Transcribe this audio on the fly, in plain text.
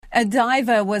A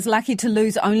diver was lucky to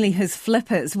lose only his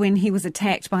flippers when he was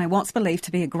attacked by what's believed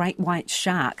to be a great white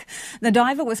shark. The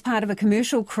diver was part of a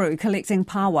commercial crew collecting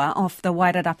paua off the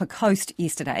Wairarapa Coast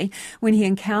yesterday when he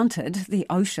encountered the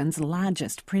ocean's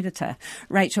largest predator.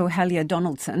 Helyer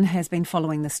Donaldson has been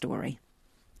following the story.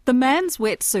 The man's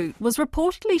wetsuit was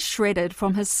reportedly shredded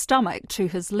from his stomach to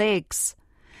his legs.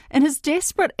 In his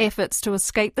desperate efforts to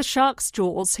escape the shark's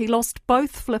jaws, he lost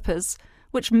both flippers,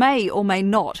 which may or may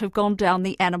not have gone down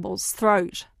the animal's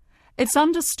throat. It's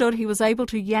understood he was able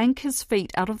to yank his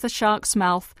feet out of the shark's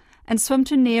mouth and swim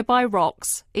to nearby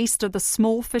rocks east of the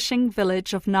small fishing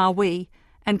village of Nawi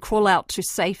and crawl out to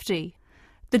safety.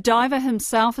 The diver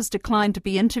himself has declined to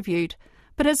be interviewed,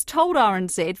 but has told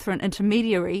RNZ through an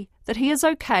intermediary that he is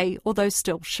okay, although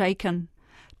still shaken.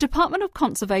 Department of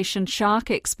Conservation shark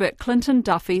expert Clinton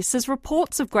Duffy says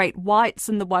reports of great whites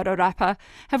in the Wairarapa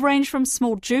have ranged from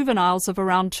small juveniles of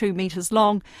around 2 metres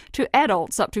long to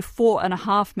adults up to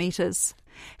 4.5 metres.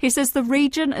 He says the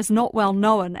region is not well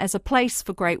known as a place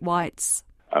for great whites.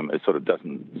 It sort of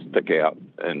doesn't stick out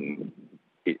in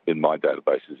my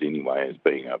databases anyway as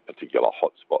being a particular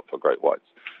hotspot for great whites.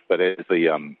 But as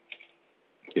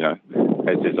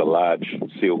there's a large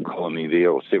seal colony there,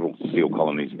 or several seal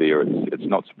colonies there, it's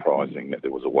not surprising that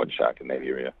there was a white shark in that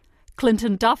area.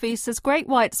 Clinton Duffy says great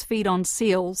whites feed on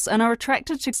seals and are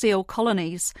attracted to seal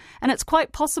colonies, and it's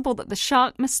quite possible that the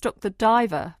shark mistook the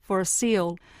diver for a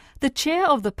seal. The chair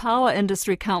of the Paua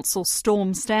Industry Council,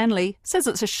 Storm Stanley, says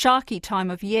it's a sharky time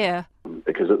of year.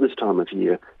 Because at this time of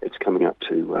year, it's coming up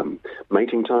to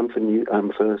mating time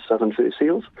for southern fur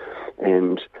seals,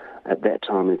 and at that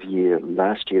time of year,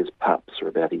 last year's pups are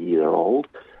about a year old,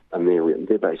 and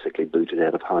they're basically booted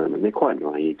out of home, and they're quite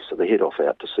naive, so they head off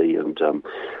out to sea, and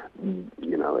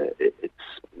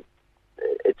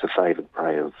it's a favoured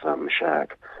prey of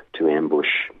shark to ambush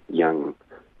young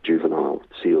juvenile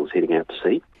seals heading out to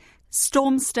sea.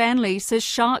 Storm Stanley says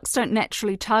sharks don't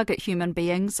naturally target human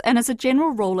beings, and as a general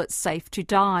rule it's safe to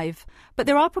dive. But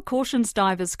there are precautions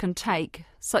divers can take,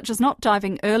 such as not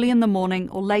diving early in the morning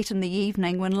or late in the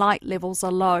evening when light levels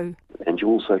are low. And you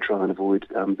also try and avoid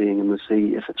being in the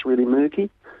sea if it's really murky.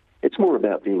 It's more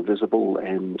about being visible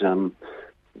and,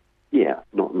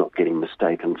 not getting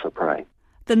mistaken for prey.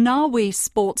 The Nawi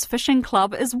Sports Fishing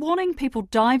Club is warning people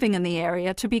diving in the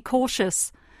area to be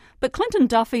cautious. But Clinton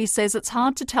Duffy says it's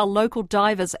hard to tell local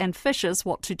divers and fishers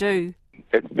what to do.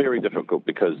 It's very difficult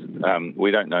because we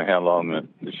don't know how long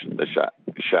the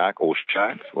shark or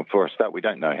sharks. Well, for a start, we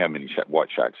don't know how many white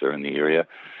sharks are in the area,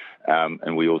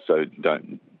 and we also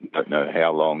don't know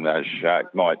how long that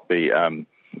shark might be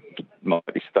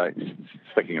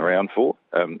sticking around for.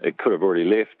 It could have already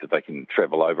left. They can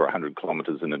travel over 100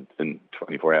 kilometres in a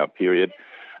 24-hour period.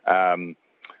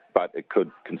 But it could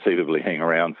conceivably hang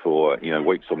around for,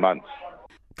 weeks or months.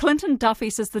 Clinton Duffy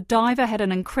says the diver had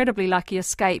an incredibly lucky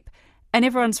escape, and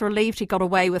everyone's relieved he got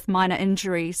away with minor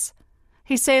injuries.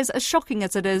 He says, as shocking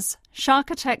as it is, shark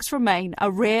attacks remain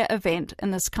a rare event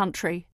in this country.